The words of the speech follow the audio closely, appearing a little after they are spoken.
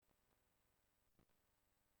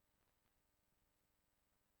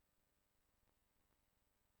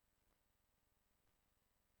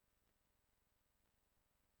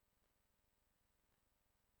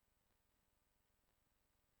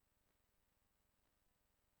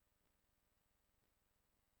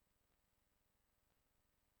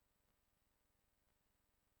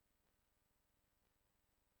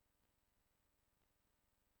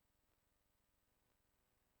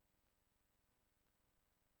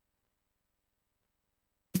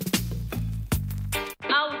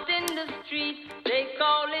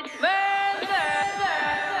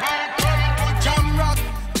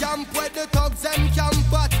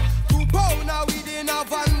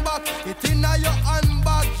your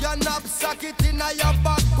handbag, your knapsack, it in your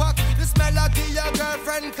backpack. This melody your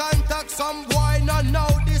girlfriend contact. Some boy not know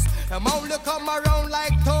this. Them only come around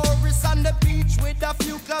like tourists on the beach with a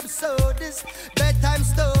few club sodas, bedtime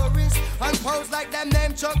stories, and pose like them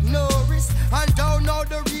name Chuck Norris. And don't know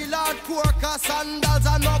the real hardcore, cause sandals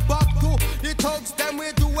are not back to. The thugs them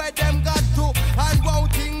we do where them got to. And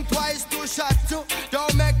won't think twice to shot to.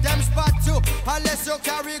 Don't make them spot to. Unless you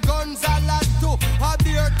carry guns a lot to. A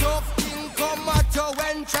beer tough king come at you.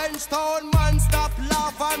 When trench town man stop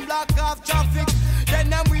laugh and block off traffic. Then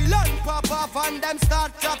them we learn pop off and them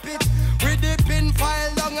start trap it. We dip in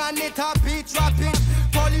file long and it a beat rapid.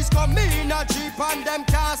 Police come in a jeep and them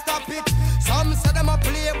can't stop it. Some say them a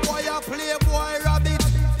playboy rabbit.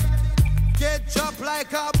 Get dropped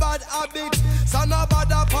like a bad habit. So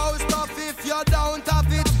nobody post off if you don't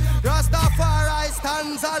have it. Rastafari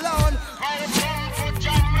stands alone.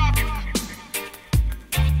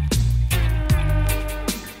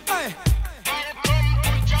 Hey.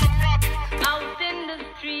 Out in the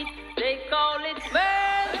street, they call it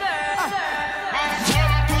murder.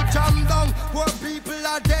 To jam down, poor people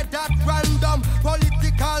are dead at random.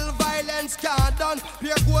 Political violence can't done.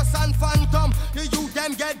 Pure ghosts and phantom. The youth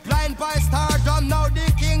them get blind by stardom. Now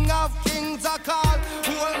the king of kings are called.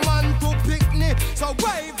 Whole man to pick me. So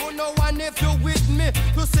wave on no one if you with me.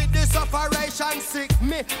 To see this operation sick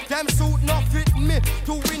me. Them suit not fit me.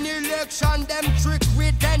 To win election, them trick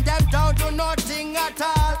with them down to nothing at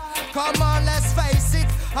all. Come on, let's face it.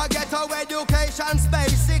 I get our education's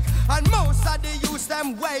basic. And most of the youth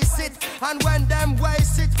them waste it. And when them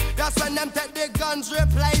waste it, that's when them take the guns,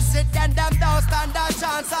 replace it. Then them don't stand a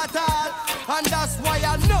chance at all. And that's why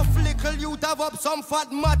enough little youth have up some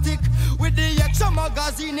fatmatic. With the extra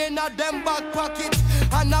magazine in a them back pocket.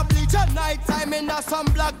 And a bleach at night time in a some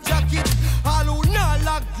black jacket. All who not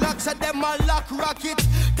lock blocks at them a lock rocket.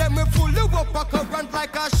 Them we pull you up a current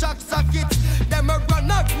like a shock socket. Them we run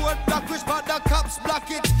a road block which but the cops block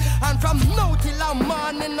it. And from now till a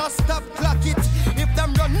morning no stop clock it. If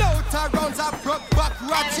them run out of rounds a broke back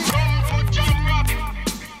ratchet.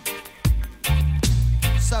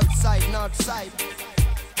 South side, north side.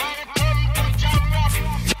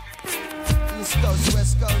 East coast,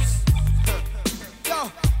 west coast.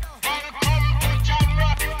 Yo.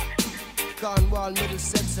 Cornwall,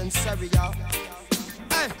 Middlesex and Surrey, y'all.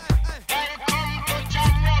 Hey.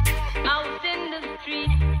 Out in the street,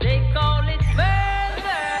 they call it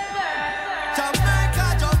murder. Jamaica,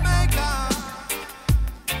 Jamaica.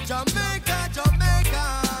 Jamaica, Jamaica.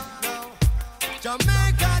 No.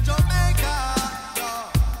 Jamaica, Jamaica. No.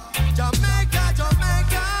 Jamaica, Jamaica.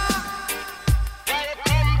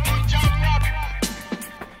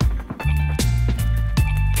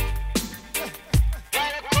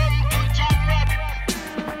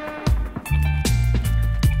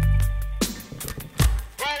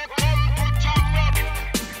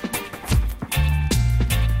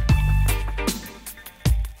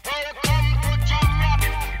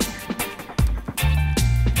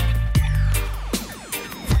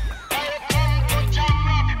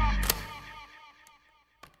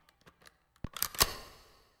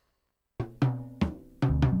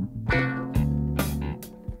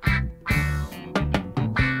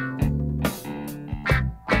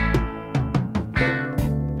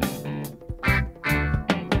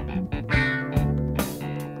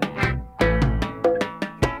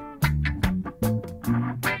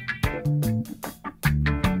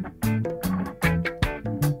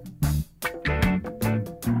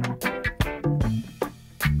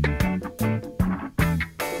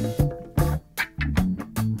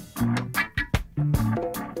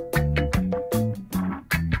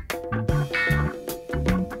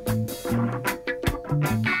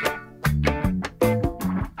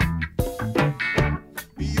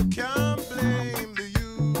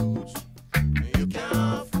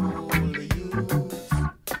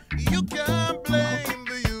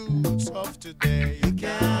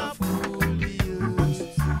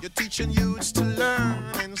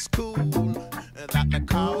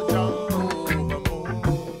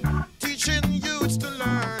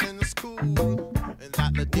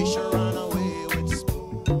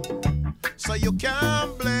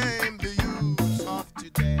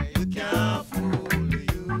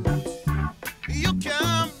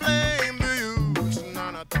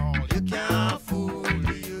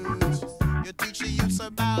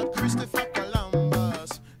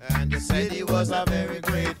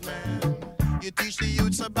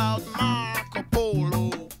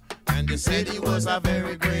 said he was a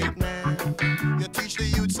very great man. You teach the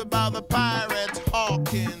youths about the pirate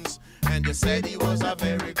Hawkins, and you said he was a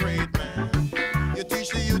very great man. You teach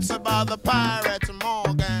the youths about the pirate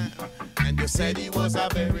Morgan, and you said he was a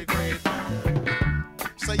very great man.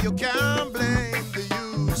 So you can't blame the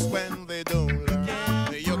youth when they don't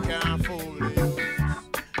learn. You can't fool the youth.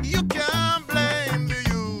 You can't blame the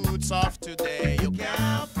youths of today. You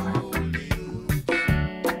can't fool the youth.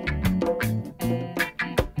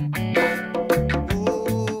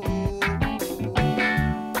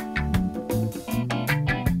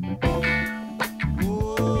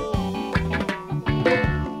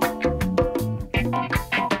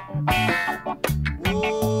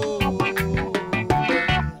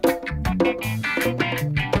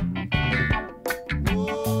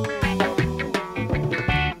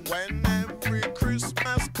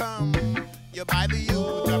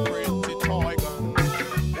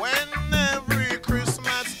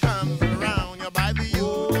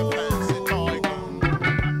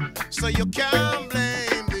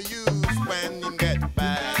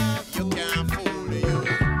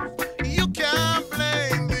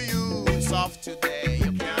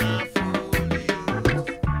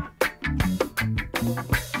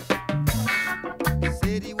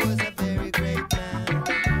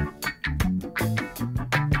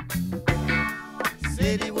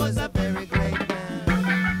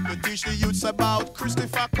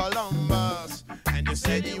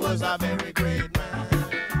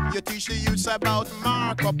 About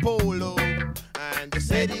Marco Polo, and you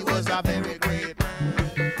said he was a very great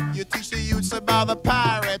man. You teach the youths about the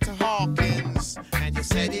pirate Hawkins, and you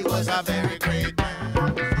said he was a very great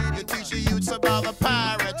man. You teach the youths about the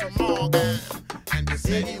pirate Morgan, and you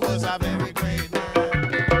said he was a very great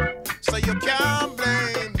man. So you can't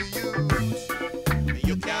blame the youth,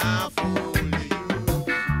 you can't fool the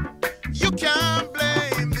youth. You can't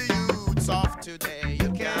blame the youths of today,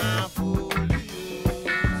 you can't fool the youth.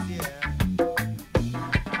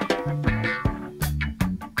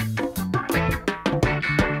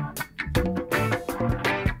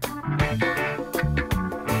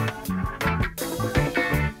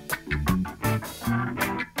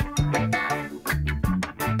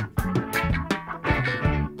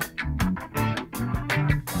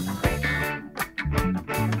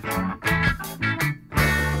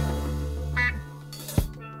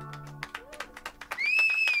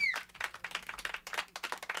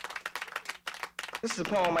 This is a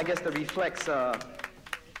poem, I guess, that reflects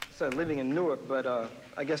living in Newark, but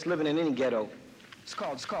I guess living in any ghetto. It's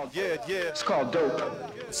called dope.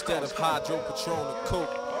 Instead of hydro, Patron, or coke,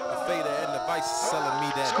 the fader and the vice is selling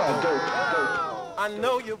me that. It's called dope. I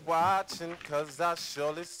know you're watching, cause I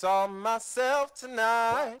surely saw myself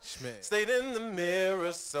tonight. Stayed in the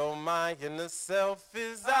mirror, so my inner self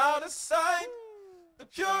is out of sight. The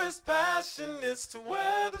purest passion is to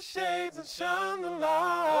wear the shades and shine the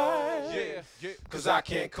light. Cause I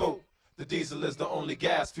can't cope. The diesel is the only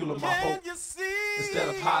gas fueling my hope. You see? Instead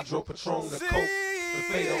of hydro, Patron, or coke, the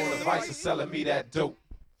fader on the vice is selling me that dope.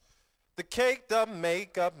 The caked up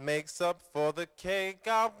makeup makes up for the cake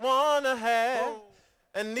I wanna have.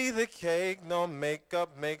 And neither cake nor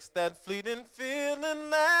makeup makes that fleeting feeling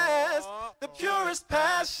last. The purest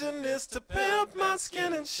passion is to pimp my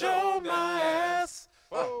skin and show my ass.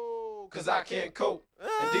 Cause I can't cope.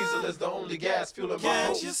 And diesel is the only gas fueling my hope.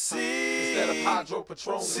 Can't you see? Instead of hydro,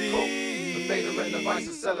 Patron, and coke, the fader and the vice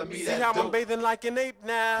is selling me that dope. See how I'm bathing like an ape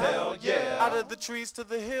now? Hell yeah. Out of the trees to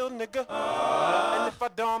the hill, nigga. And if I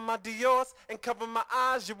don my Dior's and cover my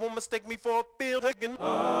eyes, you won't mistake me for a field again. In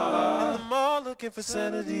the mall looking for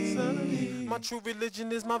sanity. My true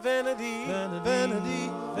religion is my vanity. Vanity.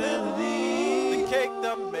 The cake,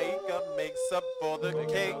 the makeup makes up for the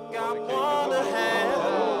cake I wanna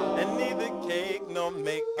have. And neither cake nor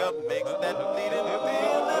makeup makes that fleeting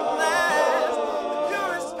feeling last. The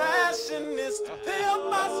purest passion is to peel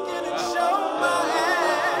my skin and show my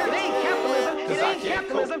ass. It ain't capitalism. It ain't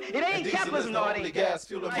capitalism. It ain't capitalism, no, it ain't. Gas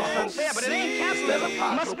fueling my It's hope. fair, but it ain't capitalism.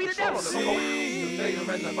 It must be the devil. The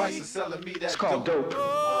fader and the vice is selling me that It's called dope.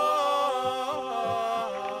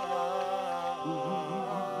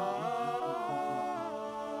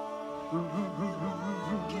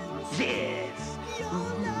 Yes.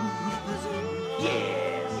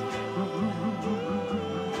 Yes.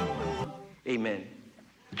 Amen.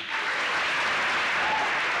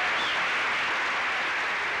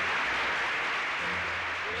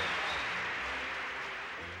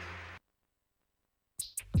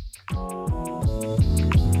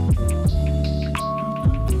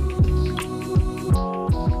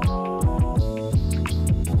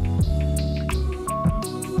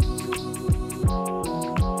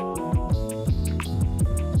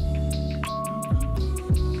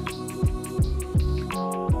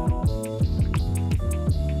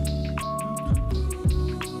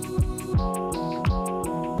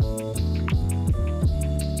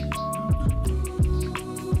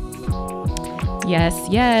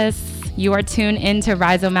 Yes. You are tuned into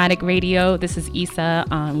Rhizomatic Radio. This is Issa.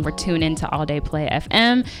 We're tuned into All Day Play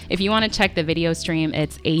FM. If you want to check the video stream,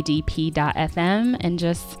 it's adp.fm and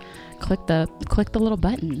just click the little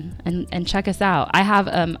button and check us out. I have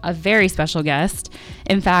a very special guest.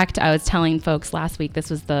 In fact, I was telling folks last week this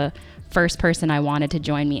was the first person I wanted to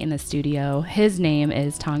join me in the studio. His name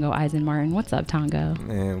is Tongo Eisen-Martin. What's up, Tongo?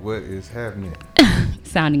 Man, what is happening?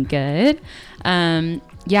 Sounding good. I'm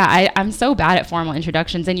so bad at formal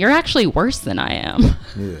introductions, and you're actually worse than I am.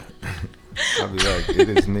 Yeah. I'll be like, it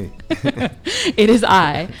is me. It is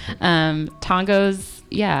I. Tongo's,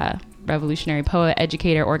 revolutionary poet,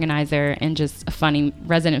 educator, organizer, and just a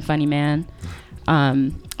resident funny man.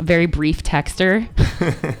 A very brief texter,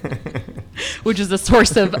 which is a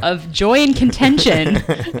source of joy and contention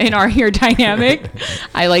in our here dynamic.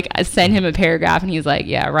 I send him a paragraph and he's like,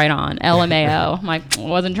 yeah, right on, LMAO. I'm like,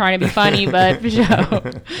 wasn't trying to be funny, but for sure.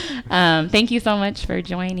 Thank you so much for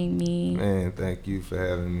joining me. Man, thank you for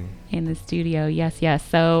having me. In the studio, yes.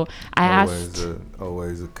 So I asked.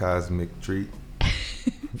 Always a cosmic treat.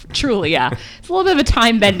 Truly, yeah. It's a little bit of a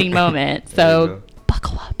time-bending moment, so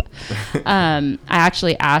buckle up. I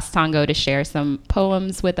actually asked Tongo to share some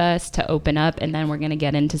poems with us to open up, and then we're going to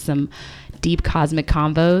get into some deep cosmic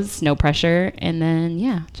convos, no pressure, and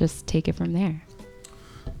then, just take it from there.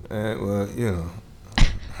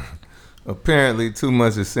 Apparently too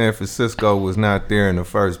much of San Francisco was not there in the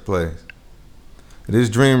first place. This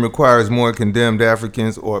dream requires more condemned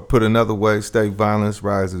Africans, or put another way, state violence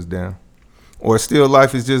rises down. Or still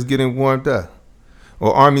life is just getting warmed up.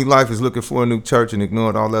 Or army life is looking for a new church and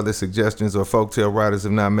ignored all other suggestions, or folktale writers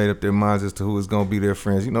have not made up their minds as to who is going to be their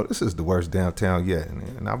friends. This is the worst downtown yet,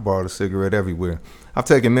 and I borrowed a cigarette everywhere. I've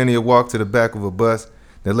taken many a walk to the back of a bus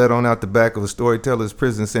that led on out the back of a storyteller's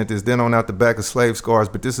prison sentence, then on out the back of slave scars,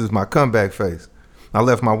 but this is my comeback phase. I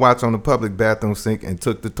left my watch on the public bathroom sink and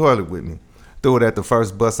took the toilet with me. Threw it at the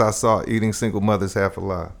first bus I saw, eating single mothers half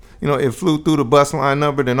alive. It flew through the bus line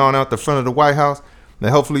number, then on out the front of the White House.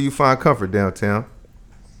 Now hopefully you find comfort downtown.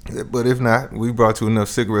 But if not, we brought you enough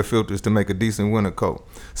cigarette filters to make a decent winter coat.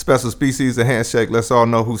 Special species of handshake, let's all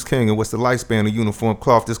know who's king and what's the lifespan of uniform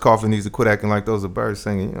cloth. This coffin needs to quit acting like those are birds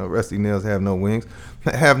singing. Rusty nails have no wings,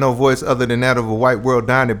 have no voice other than that of a white world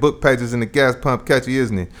dying at book pages in the gas pump, catchy,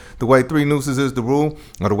 isn't it? The way 3 nooses is the rule,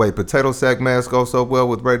 or the way potato sack masks go so well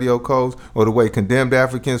with radio codes, or the way condemned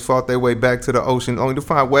Africans fought their way back to the ocean, only to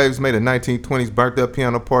find waves made of 1920s burnt up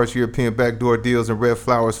piano parts, European backdoor deals, and red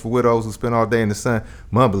flowers for widows who spend all day in the sun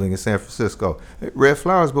mumbling in San Francisco. Red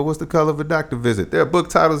flowers, but what's the color of a doctor visit? There are book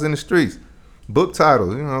titles in the streets. Book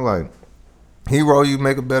titles, like Hero, You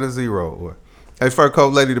Make a Better Zero, or Hey, Fur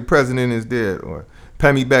Coat Lady, the President is Dead, or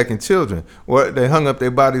Pay Me Back in Children, or they hung up their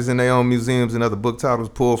bodies in their own museums, and other book titles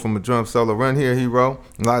pulled from a drum solo. Run here, hero,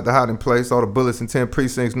 light the hiding place, all the bullets in 10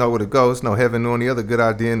 precincts know where to go. It's no heaven nor any other good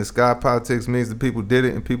idea in the sky. Politics means that people did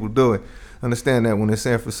it and people do it. Understand that when in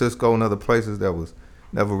San Francisco and other places that was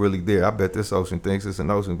never really there. I bet this ocean thinks it's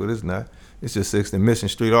an ocean, but it's not. It's just 6th and Mission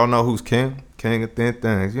Street. All know who's king of thin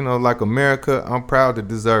things. Like America, I'm proud to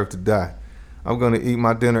deserve to die. I'm going to eat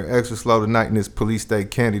my dinner extra slow tonight in this police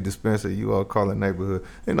state candy dispenser you all call a neighborhood.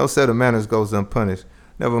 Ain't no set of manners goes unpunished.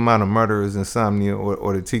 Never mind a murderer's insomnia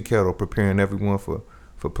or the tea kettle preparing everyone for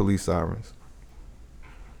police sirens.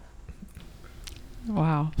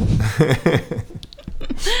 Wow.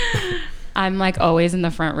 I'm like always in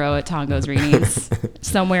the front row at Tongo's readings,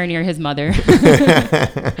 somewhere near his mother.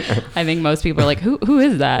 I think most people are like, who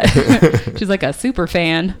is that? She's like a super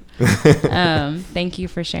fan. Thank you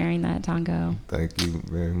for sharing that, Tongo. Thank you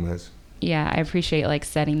very much. Yeah, I appreciate like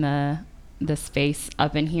setting the space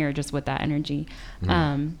up in here just with that energy.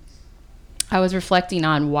 I was reflecting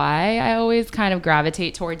on why I always kind of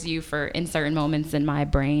gravitate towards you in certain moments in my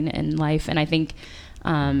brain and life. And I think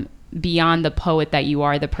beyond the poet that you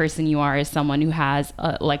are, the person you are is someone who has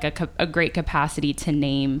a great capacity to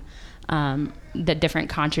name the different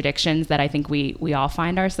contradictions that I think we all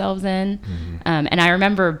find ourselves in. And I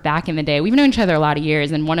remember back in the day, we've known each other a lot of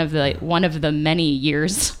years, and one of the many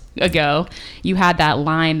years ago, you had that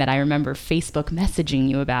line that I remember Facebook messaging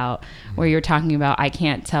you about, where you're talking about, I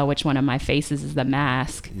can't tell which one of my faces is the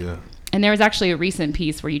mask. Yeah. And there was actually a recent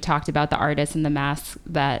piece where you talked about the artist and the mask,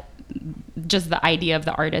 that just the idea of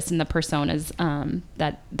the artist and the personas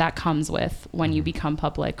that comes with when you become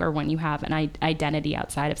public or when you have an identity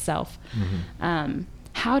outside of self.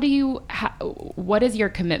 What is your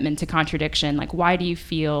commitment to contradiction? Like, why do you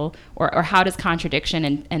feel, or how does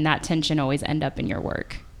contradiction and that tension always end up in your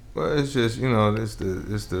work? Well, it's just,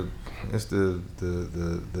 it's the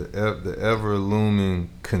ever looming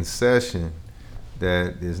concession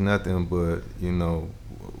that is nothing but,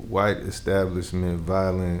 white establishment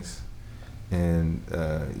violence and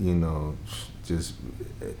just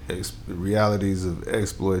realities of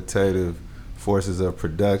exploitative forces of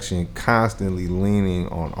production constantly leaning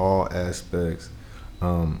on all aspects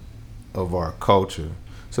of our culture.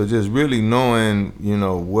 So just really knowing,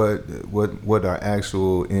 what our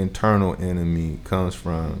actual internal enemy comes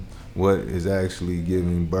from, what is actually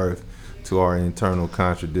giving birth to our internal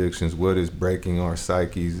contradictions, what is breaking our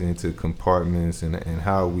psyches into compartments, and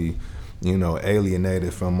how we,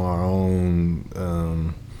 alienated from our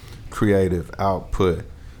own creative output.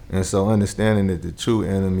 And so understanding that the true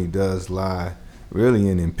enemy does lie really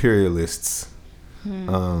in imperialists.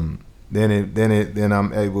 Then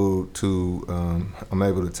I'm able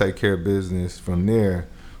to take care of business from there,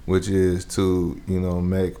 which is to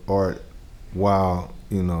make art while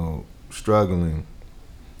struggling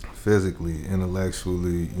physically,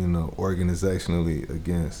 intellectually, organizationally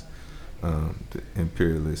against the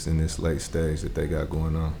imperialists in this late stage that they got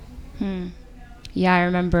going on. Yeah, I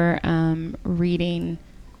remember reading,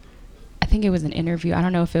 I think it was an interview. I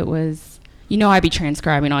don't know if it was, I'd be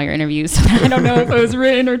transcribing all your interviews. I don't know if it was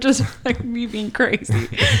written or just like me being crazy.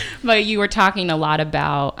 But you were talking a lot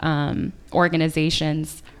about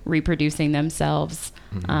organizations reproducing themselves,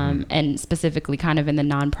 and specifically kind of in the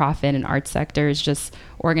nonprofit and art sectors, just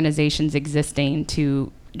organizations existing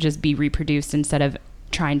to just be reproduced instead of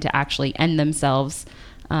trying to actually end themselves,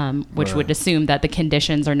 which would assume that the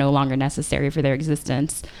conditions are no longer necessary for their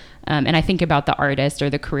existence. And I think about the artist or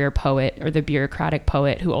the career poet or the bureaucratic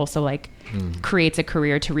poet who also creates a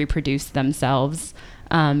career to reproduce themselves.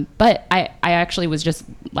 But I actually was just,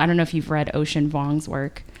 I don't know if you've read Ocean Vuong's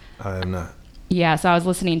work. I have not. Yeah, so I was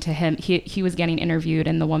listening to him. He was getting interviewed,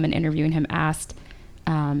 and the woman interviewing him asked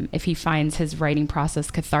if he finds his writing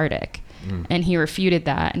process cathartic. And he refuted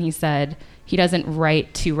that, and he said he doesn't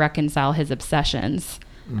write to reconcile his obsessions,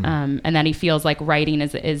 and that he feels like writing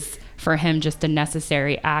is for him just a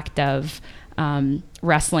necessary act of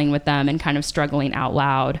wrestling with them and kind of struggling out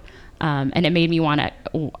loud. And it made me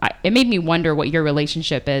wonder what your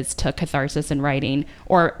relationship is to catharsis in writing,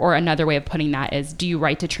 or another way of putting that is, do you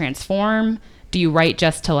write to transform? Do you write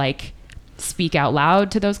just to speak out loud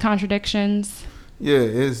to those contradictions? Yeah,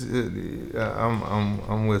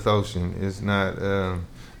 I'm with Ocean. It's not,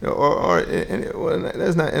 that's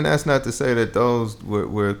not to say that those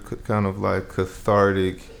were kind of like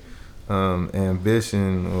cathartic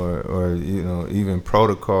ambition or even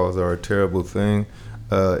protocols are a terrible thing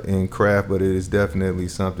in craft, but it is definitely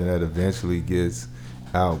something that eventually gets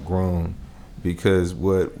outgrown, because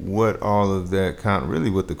what all of that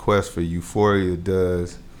really what the quest for euphoria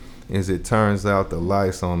does is it turns out the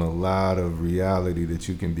lights on a lot of reality that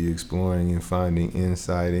you can be exploring and finding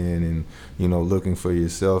insight in, and looking for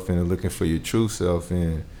yourself in, and looking for your true self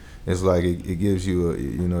in. It's like it gives you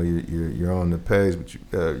you're on the page,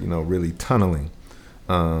 but really tunneling,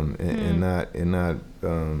 and not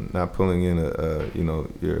pulling in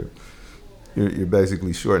you're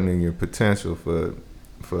basically shortening your potential for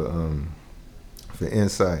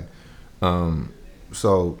insight.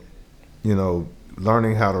 So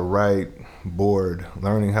learning how to write bored,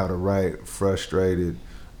 learning how to write frustrated,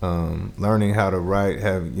 learning how to write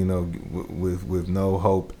with no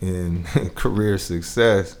hope in career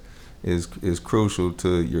success is crucial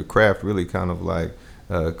to your craft, really kind of like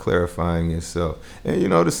clarifying yourself.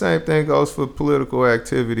 And the same thing goes for political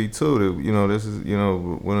activity too. This is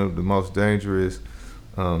one of the most dangerous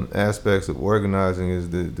aspects of organizing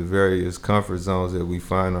is the various comfort zones that we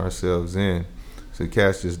find ourselves in. So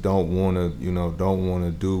cats just don't want to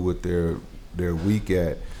do what they're weak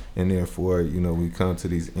at, and therefore we come to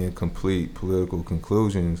these incomplete political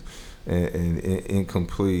conclusions and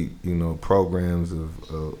incomplete programs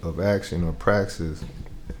of action or praxis.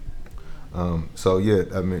 So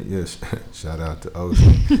shout out to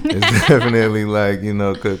Ocean. It's definitely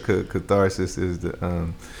catharsis is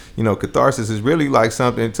the catharsis is really like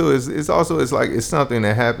something too. It's something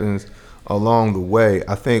that happens along the way.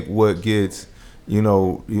 I think what gets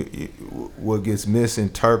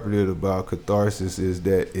misinterpreted about catharsis is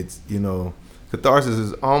that it's catharsis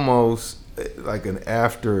is almost like an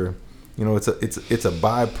after. It's a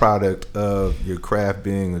byproduct of your craft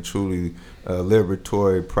being a truly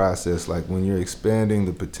liberatory process. Like when you're expanding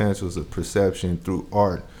the potentials of perception through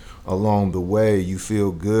art, along the way you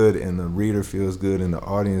feel good, and the reader feels good, and the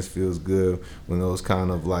audience feels good when those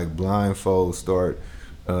kind of like blindfolds start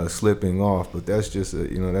slipping off. But that's just a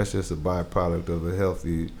byproduct of a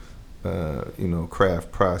healthy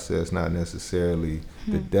craft process, not necessarily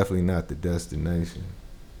definitely not the destination.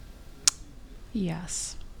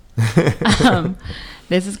 Yes.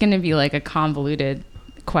 This is going to be like a convoluted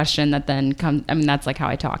question that then comes. I mean, that's like how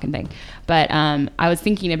I talk and think. But I was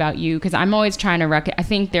thinking about you because I'm always trying to I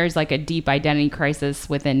think there's like a deep identity crisis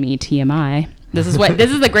within me. TMI. This is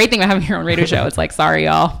the great thing about having your own radio show. It's like, sorry,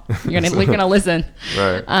 y'all, you're gonna listen.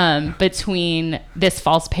 Right. Between this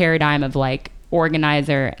false paradigm of like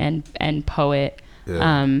organizer and poet.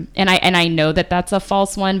 Yeah. And I know that that's a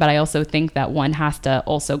false one, but I also think that one has to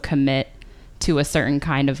also commit to a certain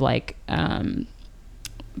kind of like,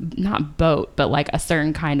 not boat, but like a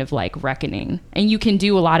certain kind of like reckoning. And you can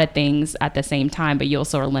do a lot of things at the same time, but you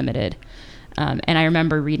also are limited. And I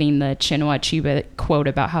remember reading the Chinua Achebe quote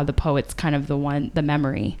about how the poet's kind of the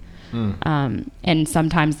memory, and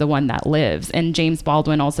sometimes the one that lives. And James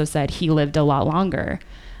Baldwin also said he lived a lot longer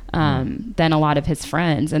than a lot of his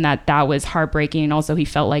friends, and that was heartbreaking. And also he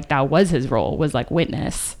felt like that was his role, was like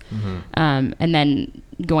witness. And then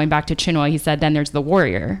going back to Chinua, he said, then there's the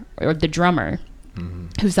warrior or the drummer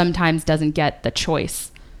who sometimes doesn't get the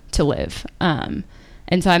choice to live. And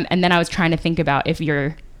then I was trying to think about if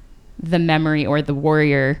you're the memory or the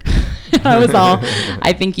warrior.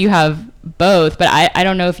 I think you have both, but I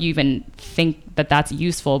don't know if you even think that that's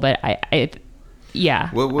useful, but I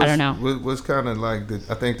don't know. What's kind of like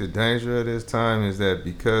I think the danger of this time is that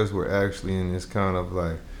because we're actually in this kind of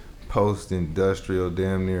like post-industrial,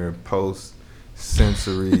 damn near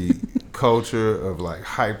post-sensory culture of like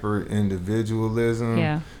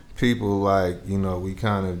hyper-individualism, people like, we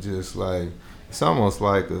kind of just like, it's almost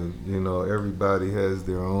like everybody has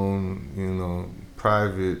their own,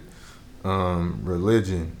 private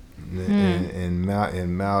religion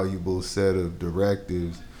and malleable set of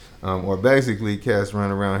directives. Or basically cats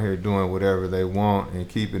run around here doing whatever they want and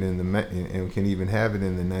keep it and can even have it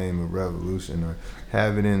in the name of revolution or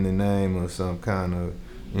have it in the name of some kind of,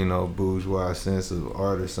 bourgeois sense of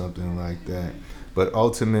art or something like that. But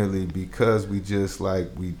ultimately, because we just like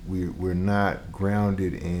we're not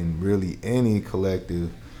grounded in really any collective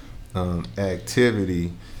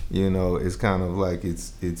activity, it's kind of like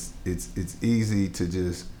it's easy to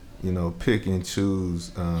just pick and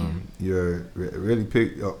choose really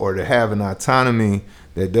pick or to have an autonomy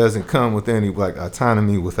that doesn't come with any like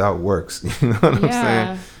autonomy without works. You know what I'm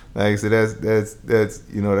saying? Like so that's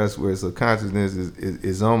that's where subconsciousness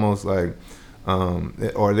is almost like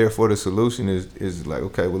or therefore the solution is like,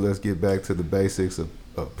 okay, well, let's get back to the basics of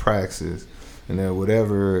praxis, and then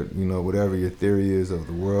whatever your theory is of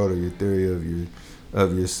the world or your theory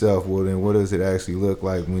of yourself, well then what does it actually look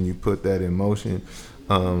like when you put that in motion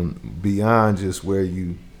beyond just where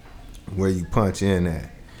you punch in at,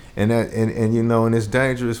 and it's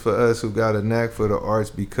dangerous for us who got a knack for the arts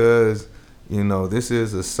because this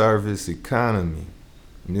is a service economy,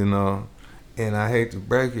 and I hate to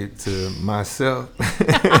break it to myself,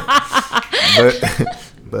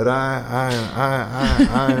 but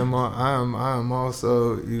I am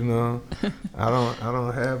also I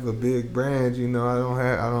don't have a big brand, I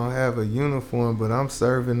don't have a uniform, but I'm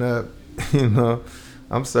serving up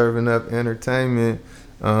I'm serving up entertainment.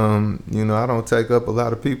 I don't take up a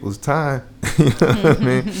lot of people's time. You know what I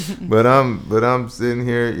mean? But I'm sitting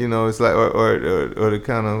here. It's like or the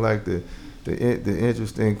kind of like the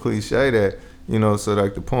interesting cliche that So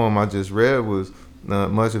like the poem I just read was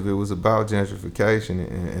much of it was about gentrification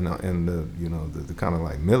and the kind of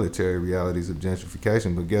like military realities of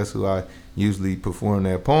gentrification. But guess who I usually perform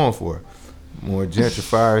that poem for? More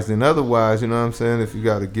gentrifiers than otherwise. You know what I'm saying? If you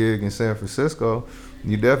got a gig in San Francisco,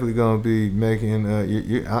 you're definitely gonna be making.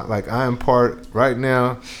 I am part right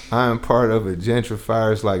now. I am part of a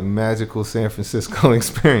gentrifier's like magical San Francisco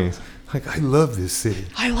experience. Like I love this city.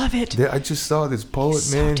 I love it. I just saw this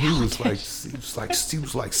poet, man. So he was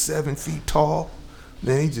like 7 feet tall.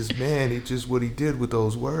 Man, he just what he did with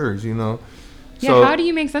those words, Yeah. So, how do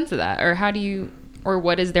you make sense of that, or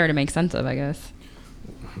what is there to make sense of? I guess.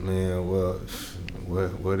 Man, well,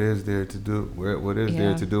 what is there to do? What is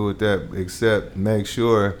there to do with that except make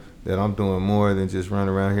sure that I'm doing more than just run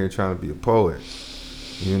around here trying to be a poet?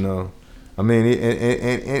 I mean,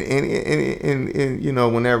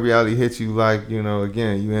 and when that reality hits you, like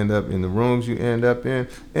again, you end up in the rooms you end up in,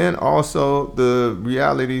 and also the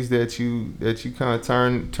realities that you kind of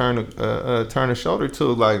turn a shoulder to,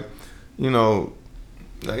 like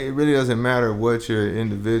like it really doesn't matter what your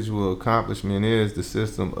individual accomplishment is. The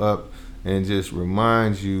system up and just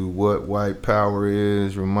reminds you what white power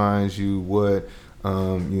is, reminds you what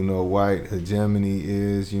white hegemony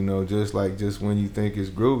is. Just when you think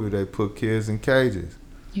it's groovy, they put kids in cages.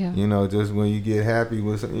 Yeah. Just when you get happy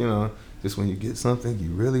with just when you get something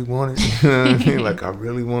you really wanted, you know what I mean? Like I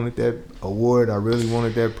really wanted that award, I really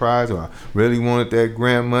wanted that prize, or I really wanted that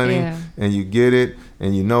grant money, and you get it,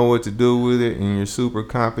 and you know what to do with it, and you're super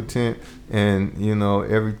competent, and you know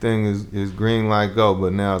everything is green light go.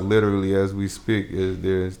 But now, literally, as we speak,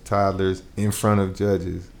 there's toddlers in front of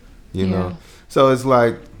judges, you know. So it's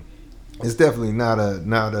like it's definitely not a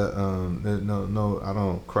no. I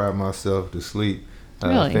don't cry myself to sleep.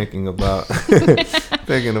 Really? Thinking about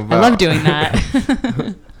I love doing that.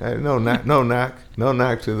 no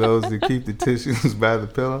knock to those that keep the tissues by the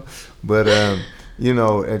pillow, but you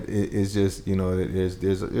know it's just, you know,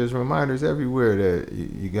 there's reminders everywhere that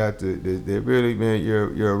you got to, that really, man,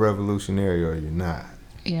 you're a revolutionary or you're not.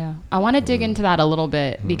 Yeah, I want to dig into that a little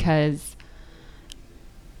bit because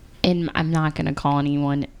I'm not going to call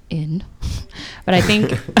anyone in, but I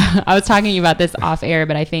think I was talking to you about this off air,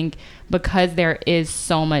 but I think because there is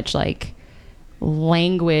so much like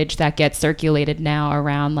language that gets circulated now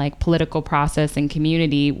around like political process and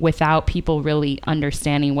community without people really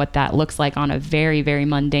understanding what that looks like on a very, very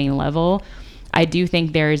mundane level, I do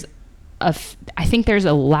think there's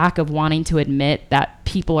a lack of wanting to admit that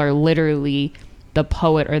people are literally the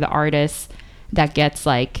poet or the artist that gets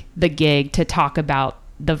like the gig to talk about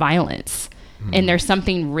the violence. And there's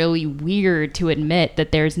something really weird to admit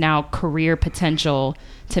that there's now career potential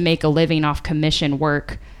to make a living off commission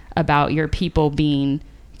work about your people being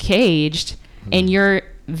caged, and you're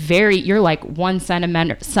like 1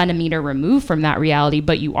 centimeter removed from that reality,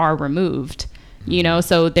 but you are removed, you know.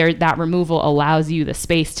 So that removal allows you the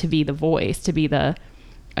space to be the voice, to be the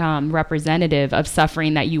representative of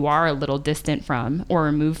suffering that you are a little distant from or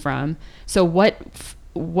removed from. So what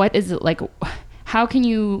is it like? How can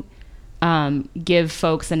you give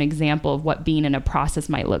folks an example of what being in a process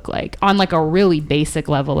might look like on like a really basic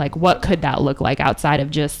level? Like what could that look like outside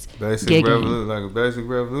of just gigging? Like a basic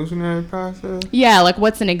revolutionary process? Yeah, like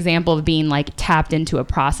what's an example of being like tapped into a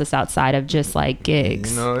process outside of just like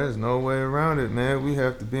gigs? You know, there's no way around it, man. We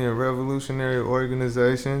have to be in revolutionary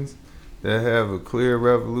organizations that have a clear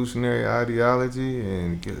revolutionary ideology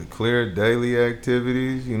and clear daily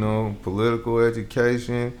activities, you know, political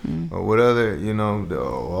education or what other, you know,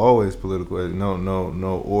 always political,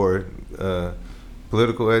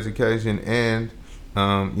 political education and,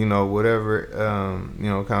 you know, whatever, you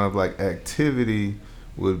know, kind of like activity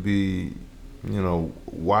would be, you know,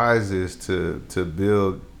 wisest to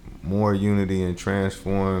build more unity and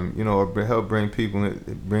transform, you know, or help bring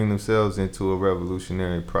themselves into a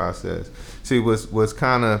revolutionary process. See, what's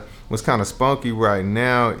kind of spunky right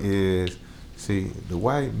now is, see, the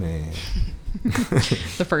white man.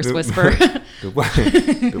 The first whisper.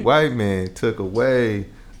 The white man took away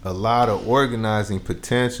a lot of organizing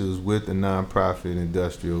potentials with the nonprofit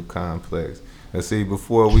industrial complex. And see,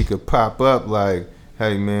 before we could pop up like,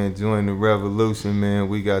 hey man, join the revolution, man,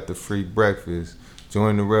 we got the free breakfast.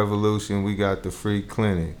 Join the revolution, we got the free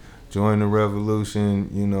clinic. Join the revolution,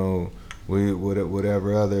 you know, we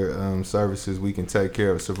whatever other services we can take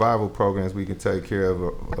care of, survival programs we can take care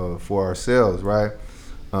of for ourselves, right?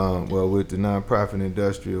 Well, with the nonprofit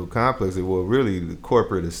industrial complex, well, really the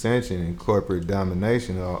corporate ascension and corporate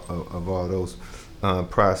domination of all those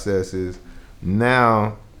processes.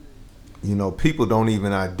 Now, you know, people don't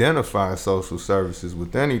even identify social services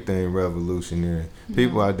with anything revolutionary. No.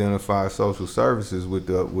 People identify social services with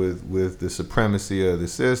the supremacy of the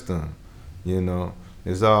system. You know,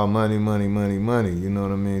 it's all money, money, money, money. You know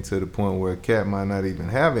what I mean? To the point where a cat might not even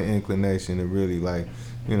have an inclination to really, like,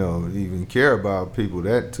 you know, even care about people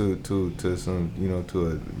that to some, you know,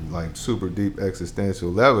 to a like super deep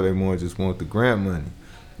existential level. They more just want the grant money.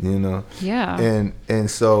 You know, yeah, and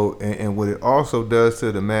so what it also does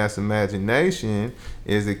to the mass imagination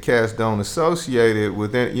is that cats don't associate it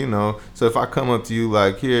with it. You know, so if I come up to you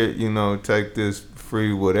like, here, you know, take this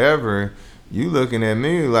free whatever, you looking at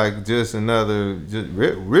me like just another,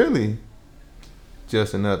 really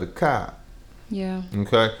just another cop. Yeah.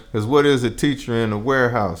 Okay, because what is a teacher in a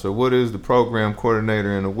warehouse, or what is the program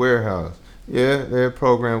coordinator in a warehouse? Yeah, they're a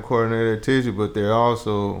program coordinator, teacher, but they're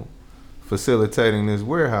also facilitating this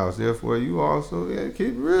warehouse. Therefore, you also, keep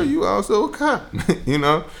it real, you also a cop. You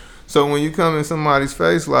know, so when you come in somebody's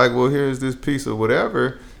face like, well, here's this piece of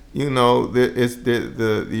whatever, you know,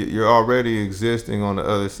 you're already existing on the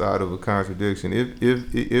other side of a contradiction.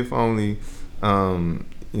 If only,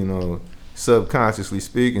 you know, subconsciously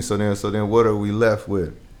speaking. So then, what are we left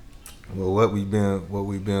with? Well, what we've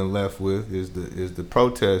been left with is the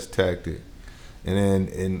protest tactic.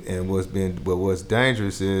 And what's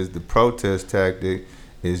dangerous is the protest tactic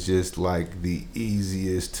is just like the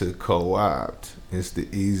easiest to co-opt. It's the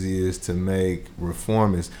easiest to make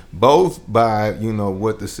reformists, both by, you know,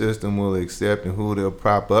 what the system will accept and who they'll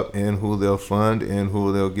prop up and who they'll fund and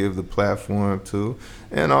who they'll give the platform to,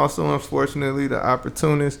 and also, unfortunately, the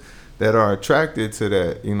opportunists that are attracted to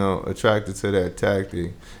that, you know, attracted to that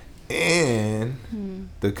tactic, and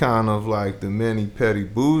the kind of like the many petty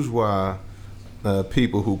bourgeois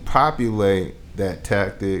people who populate that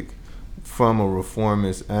tactic from a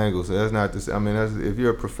reformist angle. So that's not to say, I mean, if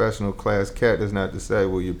you're a professional class cat, that's not to say,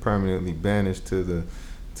 well, you're permanently banished to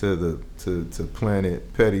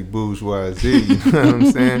planet petty bourgeoisie. You know what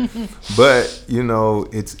I'm saying? But you know,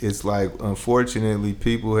 it's like, unfortunately,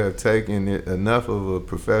 people have taken it. Enough of a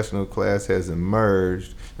professional class has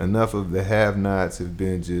emerged. Enough of the have-nots have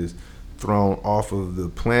been just thrown off of the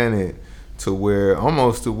planet to where,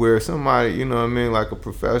 almost to where somebody, you know what I mean, like a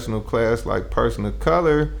professional class, like person of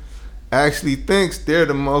color, actually thinks they're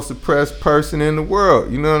the most oppressed person in the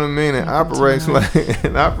world. You know what I mean? And operates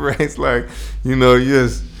like, you know,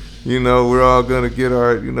 yes, you know, we're all gonna get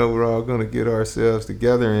ourselves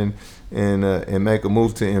together and make a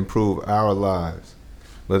move to improve our lives.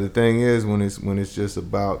 But the thing is, when it's just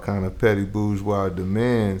about kind of petty bourgeois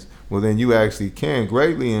demands, well, then you actually can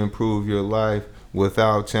greatly improve your life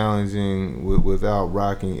without challenging, without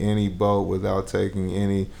rocking any boat, without taking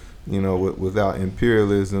any, you know, without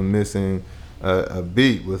imperialism missing a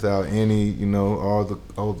beat, without any, you know,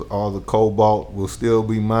 all the cobalt will still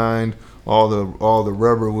be mined, all the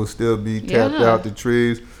rubber will still be tapped out the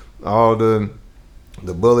trees, all the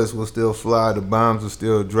bullets will still fly, the bombs will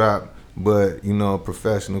still drop, but you know, a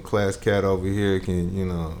professional class cat over here can, you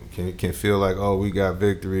know, can feel like, oh, we got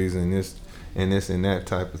victories and this and that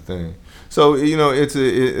type of thing. So you know,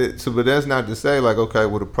 but that's not to say like, okay,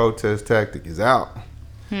 well, the protest tactic is out.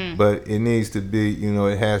 But it needs to be, you know,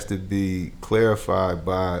 it has to be clarified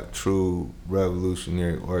by true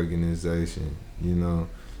revolutionary organization. You know,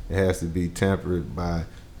 it has to be tempered by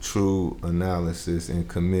true analysis and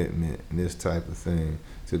commitment and this type of thing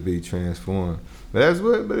to be transformed. But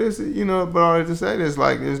it's, you know, but all to say this,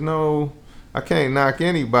 like, there's no, I can't knock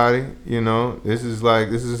anybody, you know. I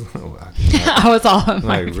was all on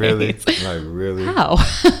my like really, face. like really. How?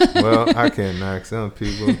 Well, I can't knock some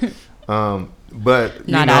people. But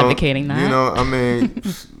not know, advocating that. You know, I mean,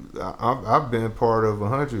 I've been part of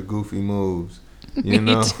 100 goofy moves. You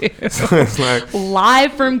know, too. So it's like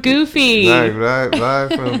live from Goofy. Right,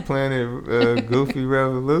 live from Planet Goofy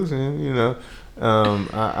Revolution. You know,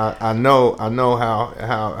 I know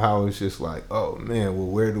how it's just like, oh man, well,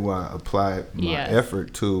 where do I apply my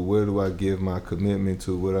effort to? Where do I give my commitment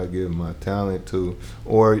to? Where do I give my talent to?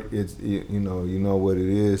 Or it's, you know what it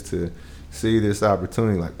is to see this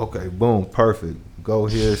opportunity, like, okay, boom, perfect. Go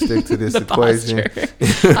here, stick to this equation.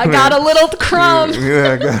 I got a little crumb.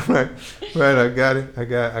 I got right. I got it.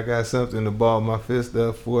 I got something to ball my fist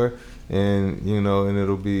up for, and you know, and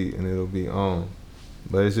it'll be on.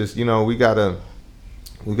 But it's just, you know, we gotta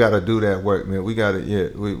do that work, man. We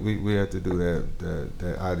have to do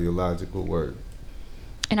that ideological work.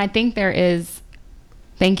 And I think there is.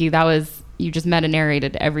 Thank you. That was, you just meta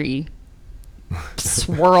narrated every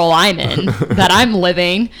swirl I'm in that I'm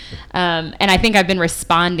living, and I think I've been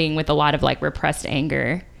responding with a lot of like repressed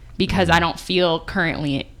anger because I don't feel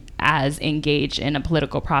currently as engaged in a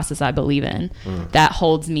political process I believe in that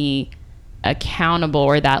holds me accountable,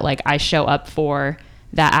 or that like I show up for,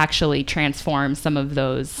 that actually transforms some of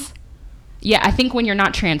those. I think when you're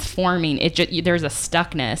not transforming, it just, there's a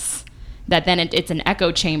stuckness that then it's an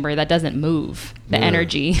echo chamber that doesn't move the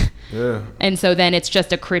energy. And so then it's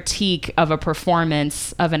just a critique of a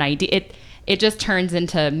performance of an idea. It just turns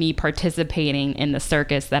into me participating in the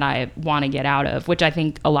circus that I want to get out of, which I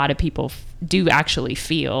think a lot of people do actually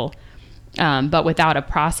feel. But without a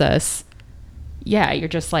process, you're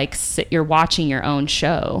just like, you're watching your own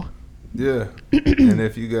show. Yeah. And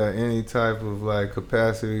if you got any type of like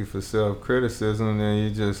capacity for self-criticism, then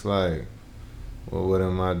you just like, well, what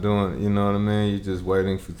am I doing? You know what I mean? You're just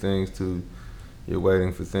waiting for things to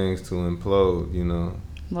implode, you know.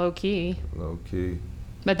 Low key.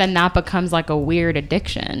 But then that becomes like a weird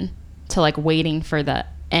addiction to like waiting for the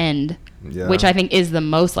end, which I think is the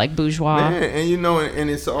most like bourgeois. Man, and you know, and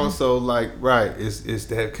it's also like, right, it's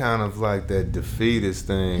that kind of like that defeatist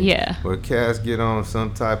thing. Yeah. Where cats get on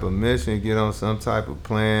some type of mission, get on some type of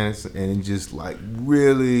plans, and just like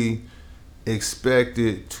really expect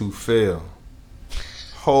it to fail.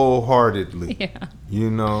 Wholeheartedly,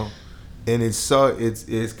 you know, and it's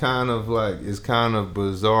kind of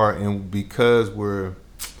bizarre, and because we're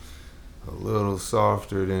a little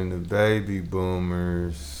softer than the baby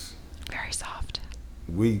boomers, very soft.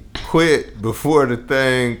 we quit before the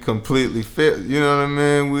thing completely fit. You know what I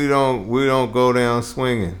mean? We don't go down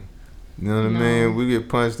swinging. You know what I mean? We get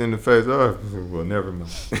punched in the face. Oh, well, never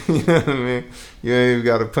mind. You know what I mean? You ain't even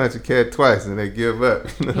got to punch a cat twice and they give up.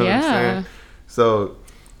 You know what I'm saying? So,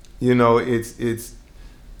 you know, it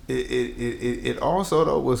also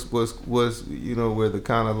though was you know, where the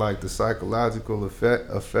kind of like the psychological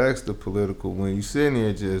affects the political, when you sitting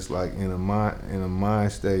here just like in a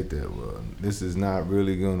mind state that, well, this is not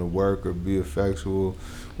really going to work or be effectual.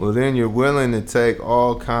 Well, then you're willing to take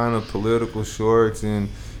all kind of political shorts and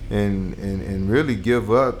really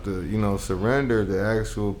give up the, you know, surrender the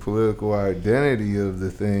actual political identity of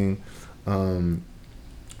the thing,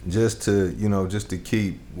 just to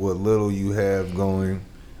keep what little you have going,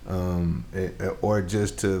 or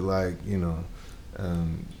just to like,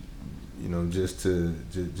 just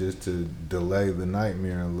to delay the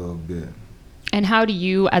nightmare a little bit. And how do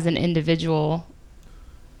you, as an individual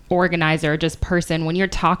organizer, just person, when you're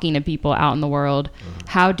talking to people out in the world,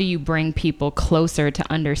 how do you bring people closer to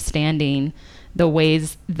understanding the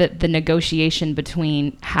ways that the negotiation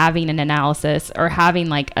between having an analysis or having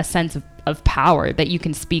like a sense of power that you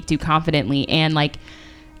can speak to confidently, and like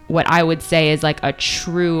what I would say is like a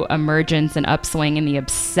true emergence and upswing in the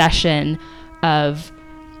obsession of,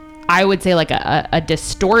 I would say like a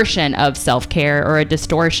distortion of self-care, or a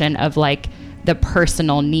distortion of like the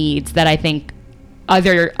personal needs that I think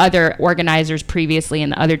other organizers previously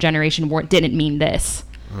in the other generation didn't mean this.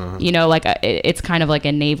 You know, like it's kind of like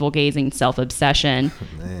a navel-gazing self-obsession.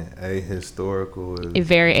 Man, ahistorical.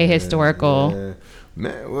 Very ahistorical. Yeah.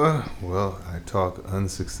 Man, well, I talk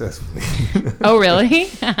unsuccessfully. Oh, really?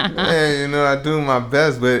 Man, you know, I do my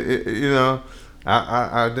best, but you know,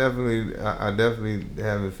 I definitely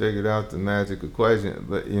haven't figured out the magic equation.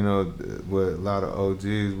 But you know, what a lot of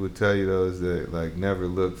OGs would tell you though is that like never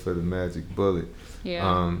look for the magic bullet.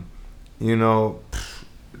 Yeah. You know,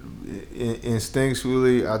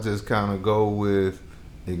 instinctually, I just kind of go with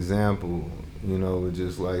example. You know, with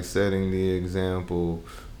just like setting the example,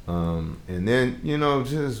 and then you know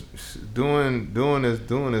just doing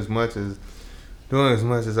as much as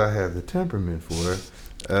I have the temperament for.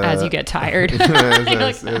 As you get tired. as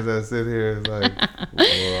I sit here, it's like,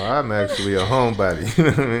 well, I'm actually a homebody. You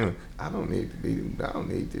know what I mean? I don't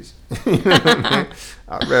need this. You know what I mean?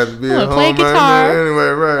 I'd rather be at home anyway,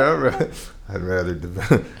 right? I'd rather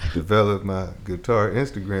develop my guitar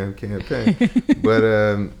Instagram campaign. But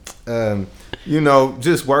you know,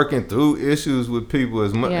 just working through issues with people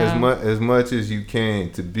as much as you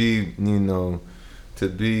can, to be, you know,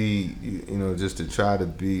 just to try to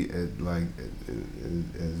be the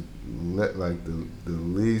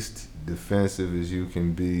least defensive as you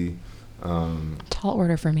can be. Tall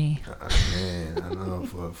order for me. Man, I know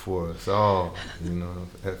for us all, you know,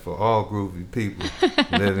 for all groovy people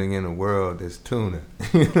living in a world that's tuna.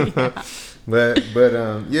 But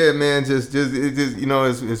yeah, man, just you know,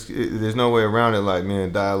 it's there's no way around it. Like,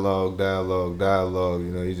 man, dialogue.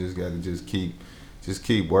 You know, you just got to just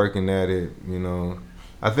keep working at it. You know,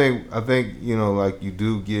 I think you know, like you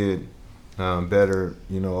do get better,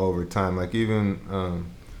 you know, over time. Like even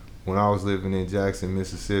when I was living in Jackson,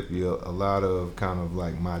 Mississippi, a lot of kind of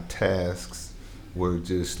like my tasks were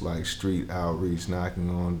just like street outreach,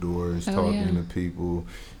 knocking on doors, talking to people,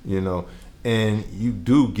 you know, and you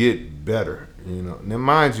do get better, you know. Now,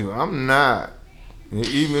 mind you, I'm not,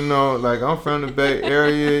 even though like I'm from the Bay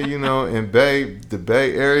Area, you know, and the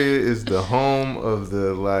Bay Area is the home of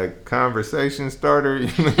the like conversation starter,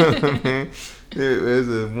 you know what I mean? There's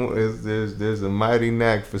a mighty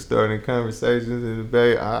knack for starting conversations in the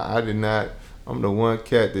Bay. I'm the one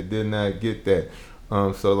cat that did not get that.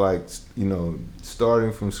 So like, you know,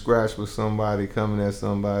 starting from scratch with somebody, coming at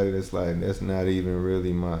somebody that's not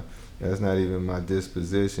even my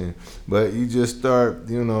disposition. But you just start,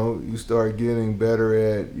 you know, getting better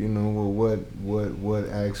at, you know, what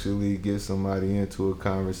actually gets somebody into a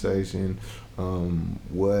conversation,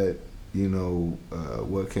 you know,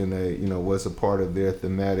 what can they, you know, what's a part of their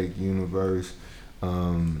thematic universe,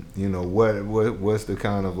 you know, what's the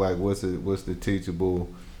kind of like, what's the teachable,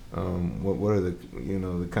 what are the, you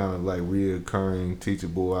know, the kind of like reoccurring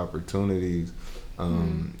teachable opportunities,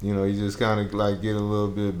 you know, you just kind of like get a little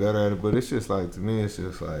bit better at it. But it's just like, to me, it's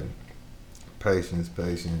just like patience.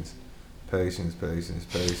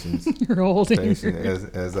 You're holding patience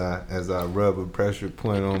as I rub a pressure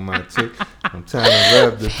point on my cheek. I'm trying to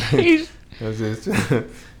rub the patience. I'm just trying to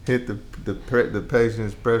hit the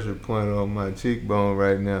patience pressure point on my cheekbone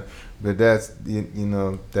right now. But that's, you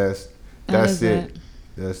know, that's it.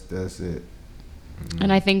 That's it.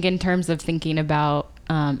 And I think in terms of thinking about,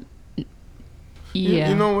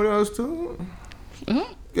 You know what else too?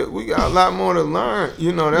 We got a lot more to learn.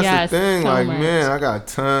 You know, that's the thing. So like, much. man, I got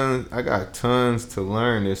tons to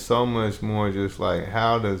learn. There's so much more. Just like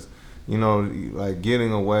how does, you know, like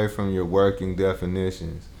getting away from your working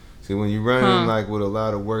definitions. See, when you run in like with a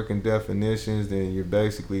lot of working definitions, then you're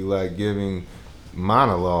basically like giving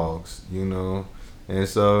monologues. You know. And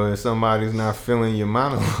so if somebody's not feeling your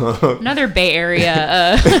monologue, another Bay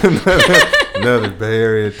Area, another Bay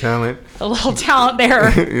Area talent, a little talent there.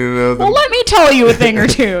 You know, well, let me tell you a thing or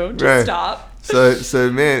two. Just right. stop. So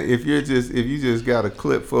man, if you just got a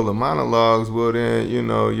clip full of monologues, well then, you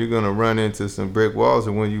know, you're gonna run into some brick walls,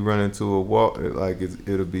 and when you run into a wall, like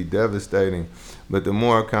it'll be devastating. But the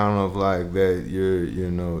more kind of like that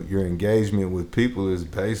your engagement with people is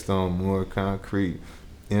based on more concrete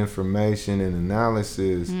information and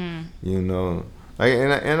analysis, you know, like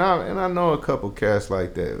and I know a couple cats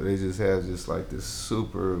like that. They just have just like this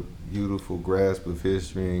super beautiful grasp of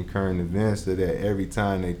history and current events that every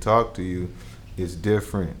time they talk to you, it's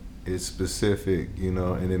different, it's specific, you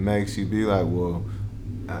know, and it makes you be like, well,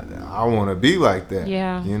 I want to be like that,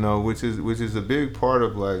 you know, which is a big part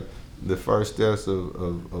of like the first steps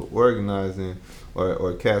of organizing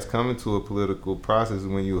or cats coming to a political process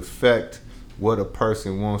when you affect what a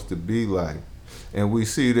person wants to be like, and we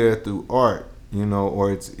see that through art, you know,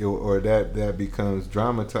 or that becomes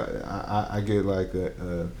dramatized. I get like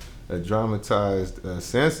a dramatized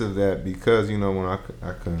sense of that because, you know, when I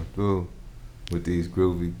come through with these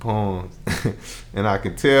groovy poems, and I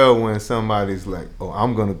can tell when somebody's like, oh,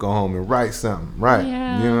 I'm gonna go home and write something, right?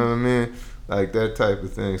 You know what I mean, like that type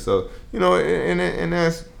of thing. So, you know, and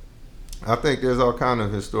that's, I think there's all kind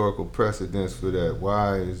of historical precedents for that.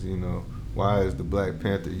 Why is the Black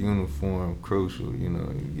Panther uniform crucial? You know,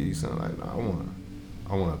 you give you something like, I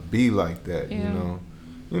want to be like that. You know,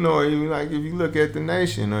 or even like if you look at the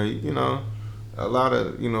nation, or you know, a lot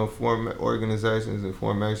of organizations and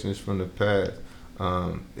formations from the past,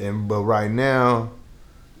 but right now,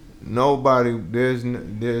 there's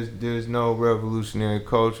no revolutionary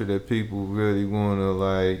culture that people really want to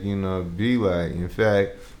like, you know, be like. In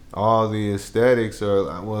fact, all the aesthetics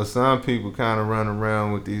are, well, some people kind of run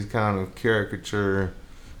around with these kind of caricature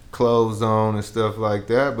clothes on and stuff like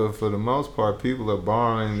that, but for the most part, people are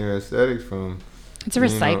borrowing their aesthetics from, it's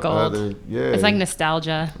recycled. It's like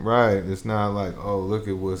nostalgia. Right. It's not like, oh, look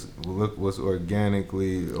what's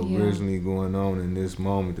organically originally going on in this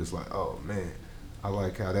moment. It's like, oh man, I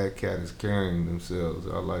like how that cat is carrying themselves.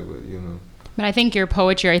 I like what, you know. But I think your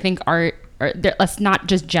poetry, I think art, that's not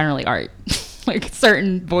just generally art. Like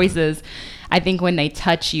certain voices, I think when they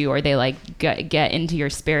touch you or they like get into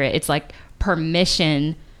your spirit, it's like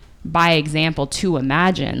permission by example to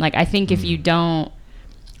imagine. Like I think if you don't,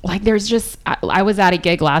 like there's just, I was at a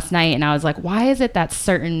gig last night and I was like, why is it that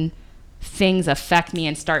certain things affect me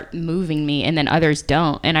and start moving me and then others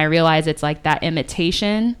don't? And I realize it's like that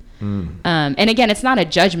imitation. And again, it's not a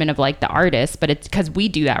judgment of like the artist, but it's because we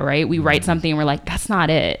do that, right? We write something and we're like, that's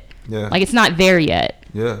not it. Like it's not there yet.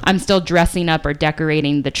 I'm still dressing up or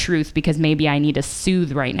decorating the truth because maybe I need to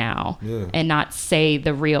soothe right now and not say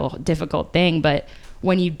the real difficult thing. But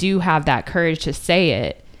when you do have that courage to say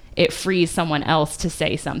it, it frees someone else to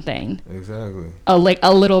say something. Exactly. A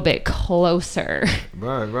little bit closer.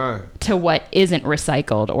 Right. To what isn't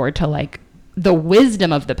recycled or to like the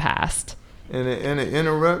wisdom of the past. And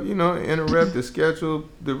interrupt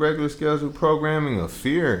the regular scheduled programming of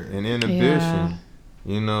fear and inhibition.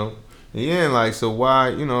 You know. Yeah, like, so why,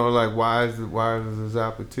 you know, like, why is the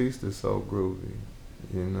Zapatista so groovy,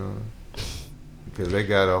 you know? Because they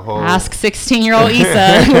got a whole... Ask 16-year-old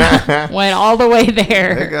Issa. Went all the way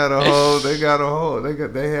there.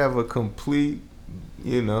 They have a complete,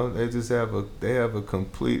 you know, they have a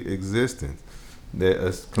complete existence. That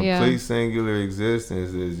a complete singular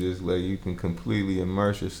existence is just like you can completely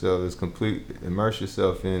immerse yourself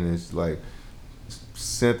in. It's like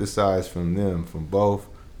synthesized from them, from both,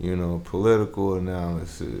 you know, political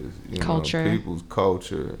analysis, culture, people's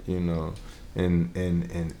culture, you know, and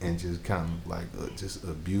just kind of like just a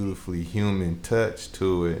beautifully human touch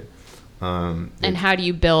to it. And how do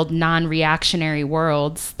you build non-reactionary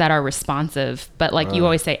worlds that are responsive, but like you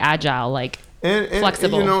always say, agile, like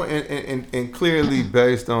flexible, and, you know, and clearly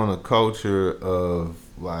based on a culture of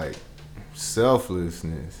like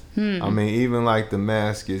selflessness. I mean, even like the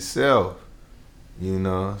mask itself. You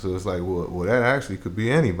know, so it's like, well, that actually could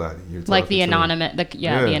be anybody. You're like the anonymous,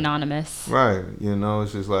 the anonymous. Right. You know,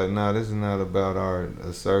 it's just like, nah, this is not about our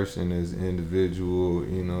assertion as individual.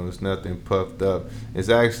 You know, it's nothing puffed up. It's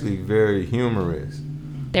actually very humorous.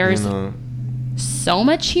 There's so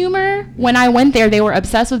much humor. When I went there, they were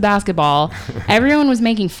obsessed with basketball. Everyone was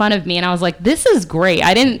making fun of me, and I was like, this is great.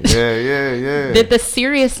 I didn't that the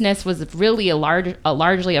seriousness was really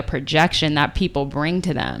largely a projection that people bring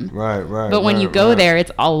to them. Right. But when you go there,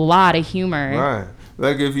 it's a lot of humor. Right.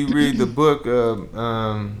 Like if you read the book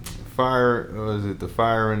Fire, or is it The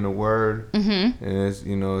Fire in the Word? Mm-hmm. And it's,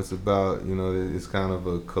 it's about, it's kind of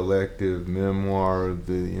a collective memoir of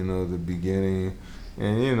the beginning.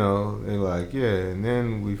 And, they're like, and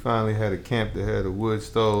then we finally had a camp that had a wood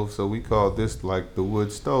stove, so we called this like the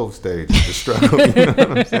wood stove stage of the struggle. You know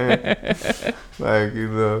what I'm saying? Like,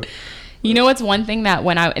 You know what's one thing that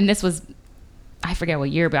and this was, I forget what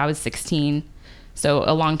year, but I was 16, so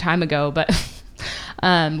a long time ago, but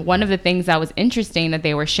one of the things that was interesting that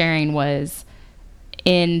they were sharing was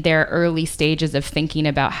in their early stages of thinking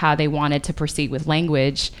about how they wanted to proceed with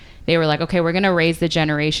language, they were like, okay, we're going to raise the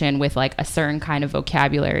generation with like a certain kind of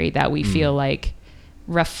vocabulary that we feel like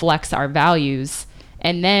reflects our values.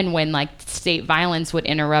 And then when like state violence would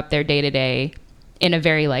interrupt their day to day in a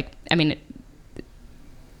very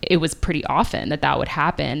it was pretty often that would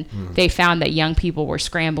happen. They found that young people were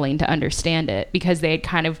scrambling to understand it because they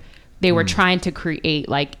were trying to create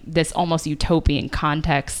like this almost utopian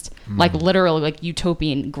context, like literally like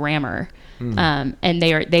utopian grammar. And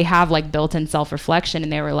they have like built-in self-reflection,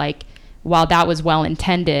 and they were like, while that was well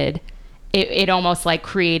intended, it almost like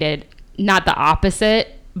created not the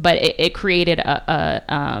opposite, but it created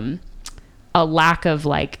a lack of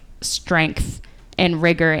like strength and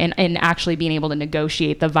rigor and actually being able to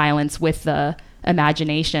negotiate the violence with the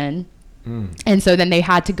imagination. And so then they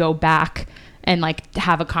had to go back and like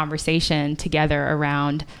have a conversation together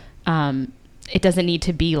around it doesn't need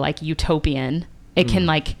to be like utopian. It can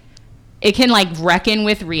reckon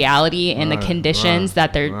with reality and the conditions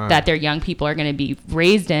that their young people are going to be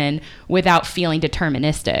raised in without feeling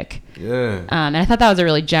deterministic. And I thought that was a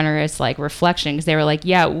really generous like reflection, because they were like,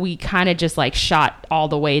 we kind of just like shot all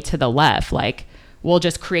the way to the left, like we'll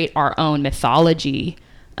just create our own mythology,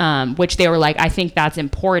 which they were like, I think that's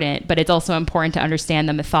important, but it's also important to understand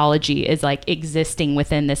the mythology is like existing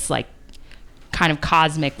within this like kind of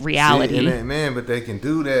cosmic reality. But they can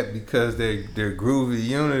do that because their groovy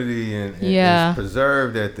unity and is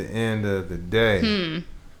preserved at the end of the day.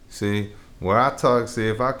 See, where I talk,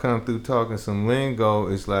 if I come through talking some lingo,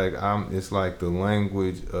 it's like the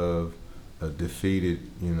language of a defeated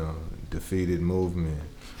movement.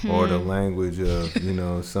 Or the language of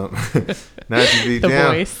something not to be the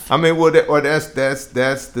down. Voice. I mean, that's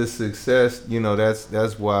the success.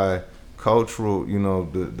 That's why cultural,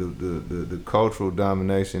 the cultural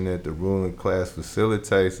domination that the ruling class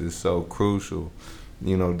facilitates is so crucial.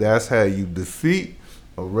 That's how you defeat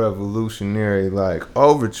a revolutionary like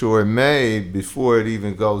overture made before it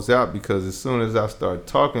even goes out. Because as soon as I start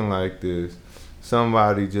talking like this,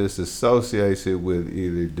 somebody just associates it with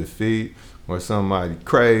either defeat, or somebody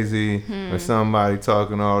crazy, or somebody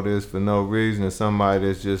talking all this for no reason, or somebody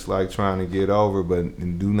that's just like trying to get over, but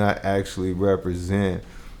do not actually represent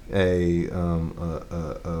a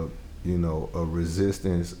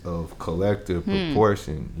resistance of collective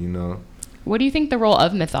proportion. What do you think the role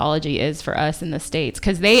of mythology is for us in the States?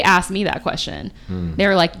 Because they asked me that question. They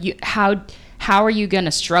were like, how are you going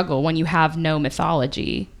to struggle when you have no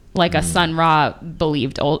mythology? Like a Sun Ra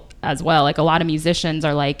believed as well. Like a lot of musicians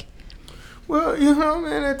are like, well,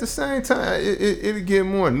 man, at the same time, it'll get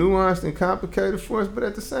more nuanced and complicated for us. But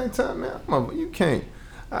at the same time, man, you can't.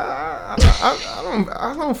 I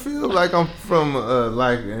don't feel like I'm from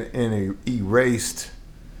like an erased,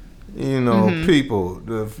 people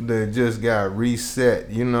that just got reset.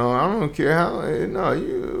 I don't care how.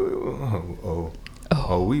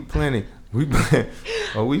 We plenty. We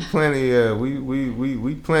plenty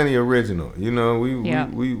original.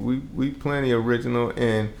 We plenty original.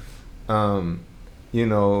 And and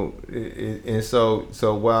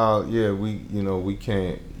so while we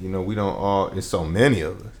can't, we don't all, it's so many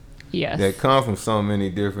of us that come from so many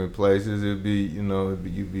different places. It'd be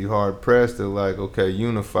you'd be hard pressed to like, okay,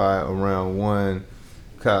 unify around one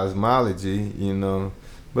cosmology,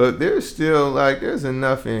 but there's still like, there's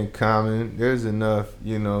enough in common, there's enough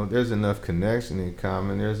there's enough connection in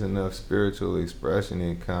common, there's enough spiritual expression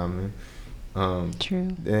in common,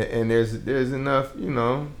 true, and there's enough,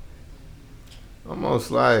 almost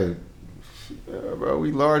like, bro,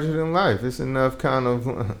 we larger than life. It's enough kind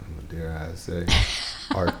of, dare I say,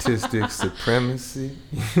 artistic supremacy.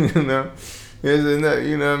 There's enough. What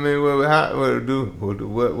I mean?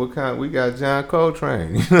 What kind? We got John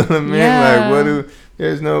Coltrane. You know what I mean? Yeah. Like,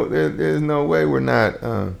 there's no way we're not.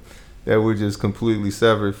 that we're just completely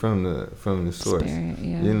severed from the source. Spirit,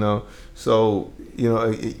 yeah. You know, so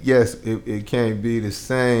yes, it can't be the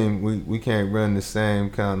same. We can't run the same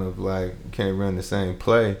kind of can't run the same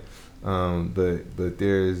play. But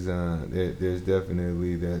there's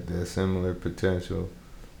definitely that similar potential,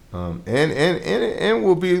 and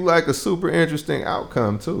will be like a super interesting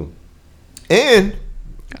outcome too, and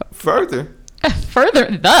further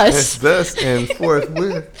thus and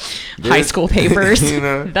forthwith high school papers,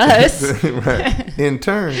 thus right in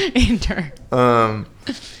turn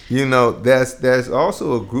that's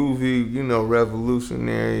also a groovy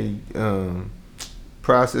revolutionary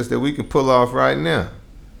process that we can pull off right now.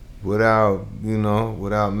 Without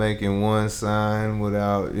making one sign,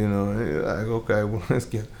 without okay, well, let's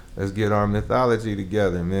get our mythology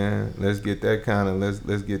together, man. Let's get that kind of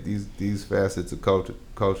let's get these facets of culture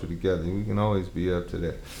together. We can always be up to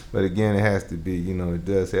that, but again, it has to be it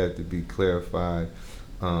does have to be clarified,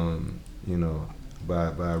 by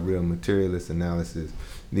real materialist analysis,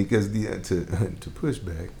 because to push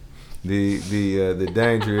back. The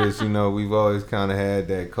danger is we've always kind of had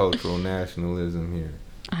that cultural nationalism here.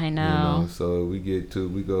 I know. So we get too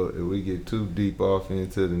deep off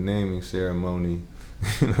into the naming ceremony,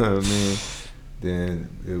 you know what I mean? Then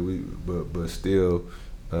but still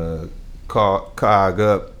cog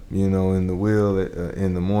up, in the wheel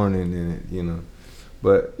in the morning, and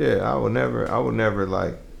But yeah, I would never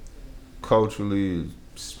like culturally,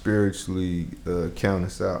 spiritually count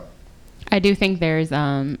us out. I do think there's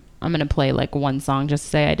I'm gonna play like one song just to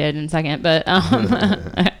say I did in a second, but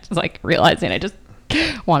just like realizing I just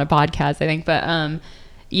want a podcast, I think. But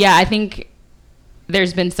yeah, I think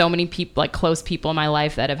there's been so many people, like close people in my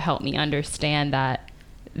life, that have helped me understand that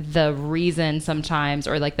the reason sometimes,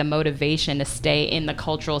 or like the motivation to stay in the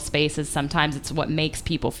cultural spaces, sometimes it's what makes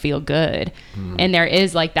people feel good. And there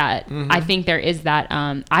is like that, I think there is that,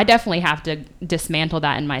 I definitely have to dismantle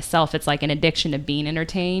that in myself. It's like an addiction to being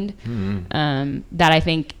entertained, that I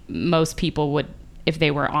think most people would, if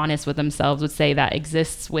they were honest with themselves, would say that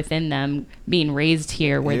exists within them, being raised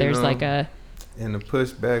here where there's like a, and the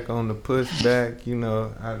pushback on the pushback,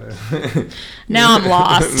 now I'm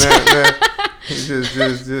lost. Just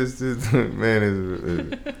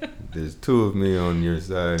man, there's two of me on your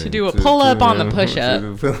side. To do a pull up on the push up.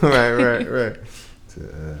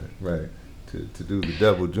 Right. To do the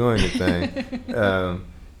double jointed thing.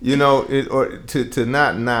 To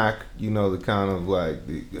not knock, the kind of like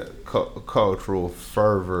the cultural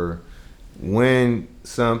fervor when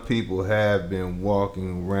some people have been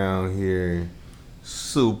walking around here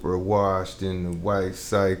super washed in the white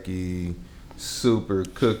psyche, super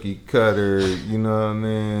cookie cutter,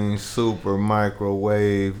 super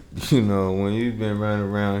microwave, when you've been running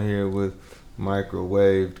around here with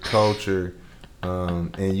microwaved culture,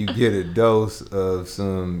 and you get a dose of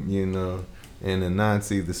some, and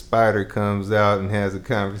Anansi the spider comes out and has a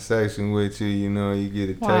conversation with you, you get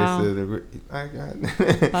a taste of the,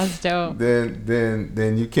 that's dope.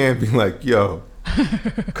 Then you can't be like, yo,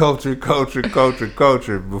 culture.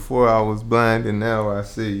 Before I was blind and now I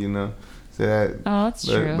see, So that, that's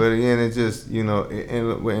true. But again, it just,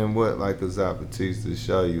 and what like a Zapatista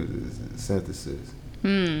show you is synthesis.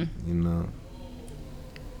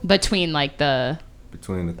 Between the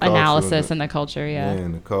analysis and the culture,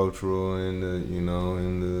 and the cultural and the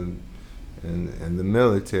and the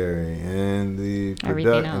military and the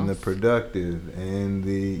productive and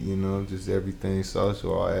the just everything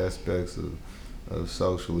social, all aspects of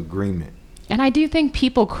social agreement. And I do think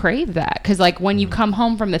people crave that, because like when you come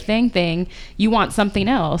home from the thing, you want something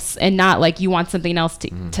else, and not like you want something else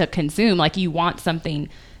to consume. Like you want something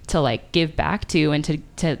to like give back to and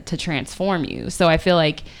to transform you. So I feel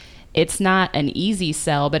like it's not an easy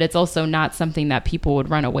sell, but it's also not something that people would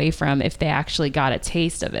run away from if they actually got a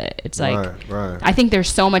taste of it. It's like, right. I think there's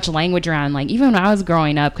so much language around, like even when I was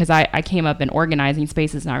growing up, because I came up in organizing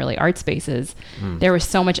spaces, not really art spaces, there was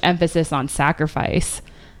so much emphasis on sacrifice.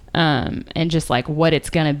 And just like what it's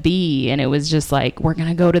gonna be, and it was just like, we're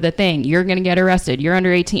gonna go to the thing, you're gonna get arrested, you're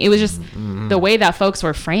under 18. It was just the way that folks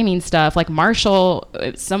were framing stuff. Like Marshall,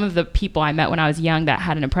 some of the people I met when I was young that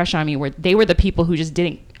had an impression on me were they were the people who just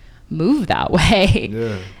didn't move that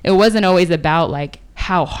way. It wasn't always about like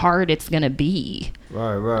how hard it's gonna be.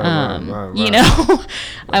 Right.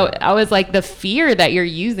 I was like, the fear that you're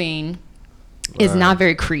using is not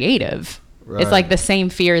very creative. Right. It's like the same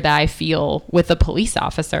fear that I feel with a police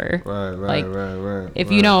officer. Right.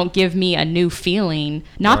 If you don't give me a new feeling,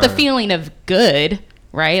 not the feeling of good,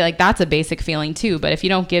 right? Like that's a basic feeling too. But if you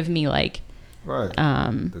don't give me like,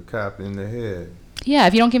 the cop in the head. Yeah,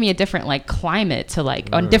 if you don't give me a different like climate to like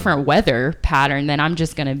a different weather pattern, then I'm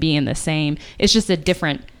just gonna be in the same. It's just a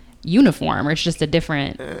different uniform, or it's just a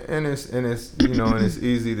different. And it's and it's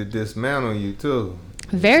easy to dismantle you too.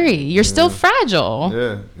 Very, you're still fragile.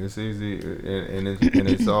 Yeah, it's easy, and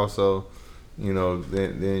it's also,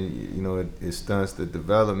 then it stunts the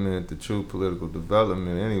development, the true political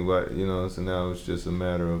development anyway. So now it's just a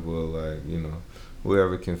matter of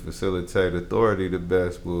whoever can facilitate authority the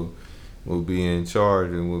best will be in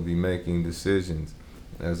charge and will be making decisions,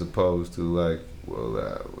 as opposed to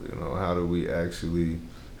how do we actually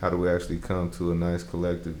come to a nice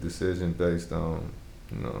collective decision based on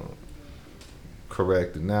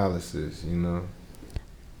correct analysis.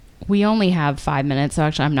 We only have 5 minutes, so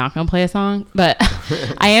actually I'm not going to play a song, but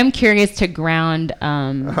I am curious to ground.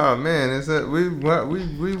 Oh man, is that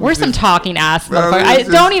we're some talking ass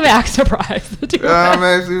motherfuckers. Don't even act surprised. I'm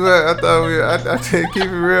actually, I keep it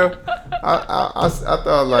real. I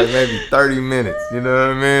thought like maybe 30 minutes. You know what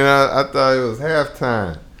I mean? I thought it was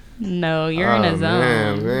halftime. No, you're in a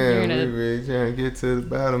zone. Man, we really trying to get to the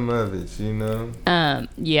bottom of it.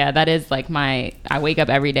 Yeah, that is like I wake up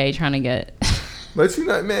every day trying to get. But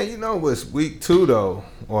what's week 2 though,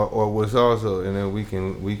 or what's also, and then we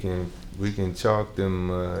can chalk them,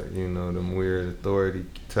 them weird authority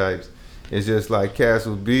types. It's just like cats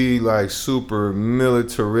will be like super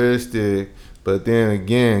militaristic, but then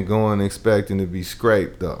again going expecting to be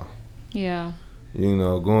scraped though. Yeah.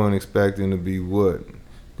 Going expecting to be what,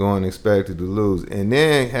 going expected to lose, and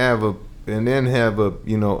then have a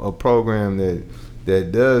program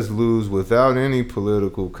that does lose without any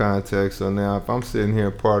political context. So now if I'm sitting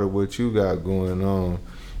here part of what you got going on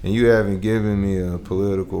and you haven't given me a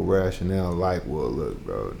political rationale like, well, look,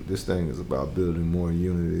 bro, this thing is about building more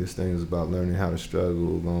unity. This thing is about learning how to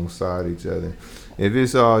struggle alongside each other. If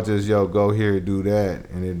it's all just, go here, do that,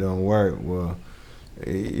 and it don't work, well,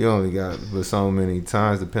 you only got but so many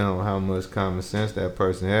times, depending on how much common sense that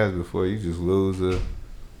person has, before you just lose the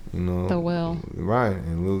will. Right,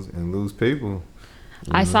 and lose people.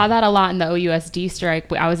 I saw that a lot in the OUSD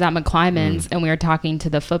strike. I was at McClymonds and we were talking to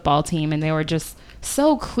the football team, and they were just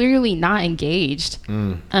so clearly not engaged.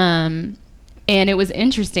 And it was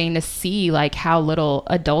interesting to see like how little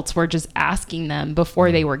adults were just asking them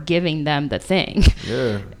before they were giving them the thing.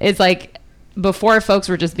 Yeah. It's like before folks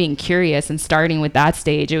were just being curious and starting with that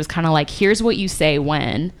stage, it was kind of like, here's what you say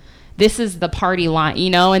when. This is the party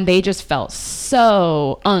line, and they just felt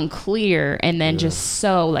so unclear, and then just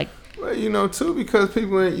so like. Well, too, because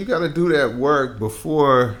people, you got to do that work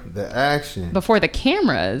before the action. Before the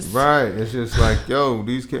cameras. Right. It's just like,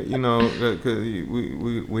 these kids, because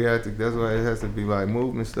we have to, that's why it has to be like,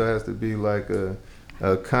 movement still has to be like a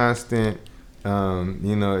constant,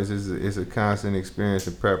 it's a constant experience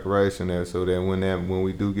of preparation there, so that when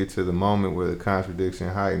we do get to the moment where the contradiction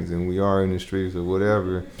heightens and we are in the streets or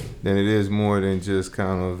whatever, then it is more than just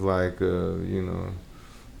kind of like, a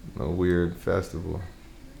weird festival.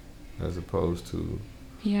 As opposed to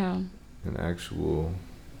an actual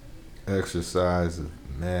exercise of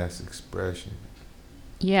mass expression.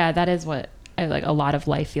 Yeah, that is what like a lot of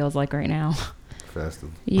life feels like right now. Festival.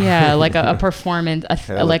 Yeah, like a performance,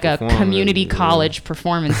 like a community college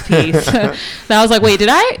performance piece. So I was like, wait, did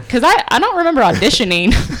I? Because I don't remember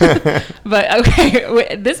auditioning. But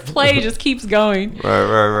okay, this play just keeps going.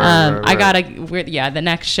 Right. I gotta. The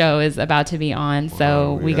next show is about to be on,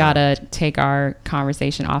 so we gotta take our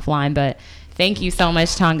conversation offline. But thank you so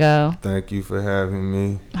much, Tongo. Thank you for having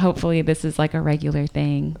me. Hopefully, this is like a regular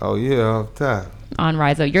thing. Oh yeah, off top. On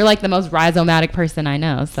Rhizo. You're like the most Rhizomatic person I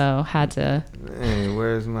know, so had to. Man,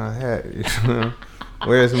 where's my hat?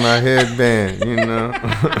 Where's my headband?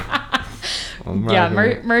 Yeah,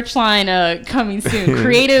 merch line coming soon.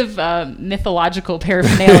 Creative mythological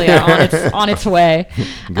paraphernalia on its way.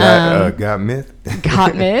 Got myth.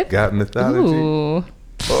 Got myth. Got mythology. Ooh.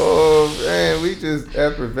 Oh man, we just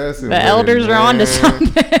effervescing. The elders are on to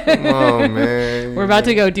something. Come on, man. We're about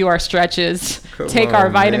to go do our stretches, take our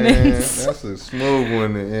vitamins. Man. That's a smooth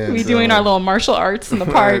one to end. We doing our little martial arts in the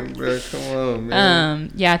park. Right, bro, come on,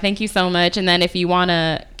 man. Yeah, thank you so much. And then if you want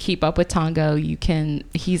to keep up with Tongo, you can.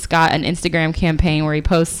 He's got an Instagram campaign where he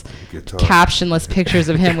posts captionless pictures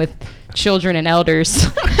of him with children and elders.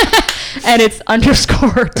 And it's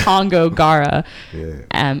 _ Tongo Gara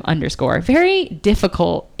 _ very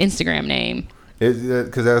difficult Instagram name.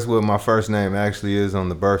 Because that's what my first name actually is on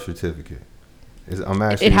the birth certificate.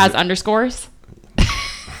 It has underscores. No.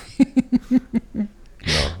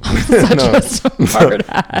 Such a smart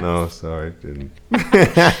ass. No, sorry, it didn't.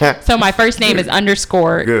 So my first name is _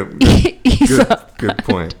 Good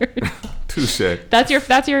point. Touche. That's your.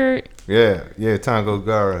 Yeah, Tongo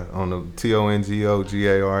Gara on the TONGO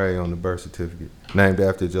GARA on the birth certificate, named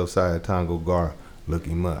after Josiah Tongo Gara. Look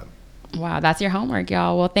him up. Wow, that's your homework,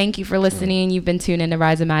 y'all. Well, thank you for listening. You've been tuned into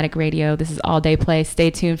Rhizomatic Radio. This is All Day Play.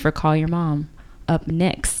 Stay tuned for Call Your Mom up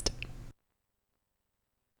next.